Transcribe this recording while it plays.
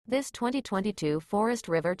This 2022 Forest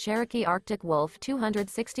River Cherokee Arctic Wolf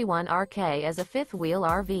 261 RK is a fifth-wheel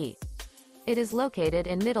RV. It is located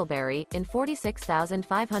in Middlebury, in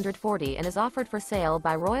 46,540 and is offered for sale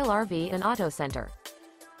by Royal RV and Auto Center.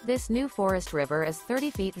 This new Forest River is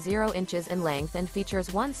 30 feet 0 inches in length and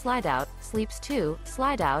features 1 slide-out, sleeps 2,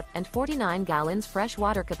 slide-out, and 49 gallons fresh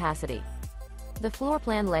water capacity. The floor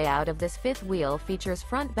plan layout of this fifth wheel features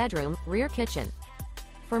front bedroom, rear kitchen.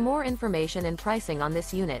 For more information and pricing on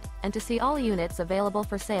this unit, and to see all units available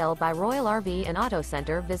for sale by Royal RV and Auto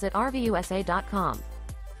Center, visit RVUSA.com.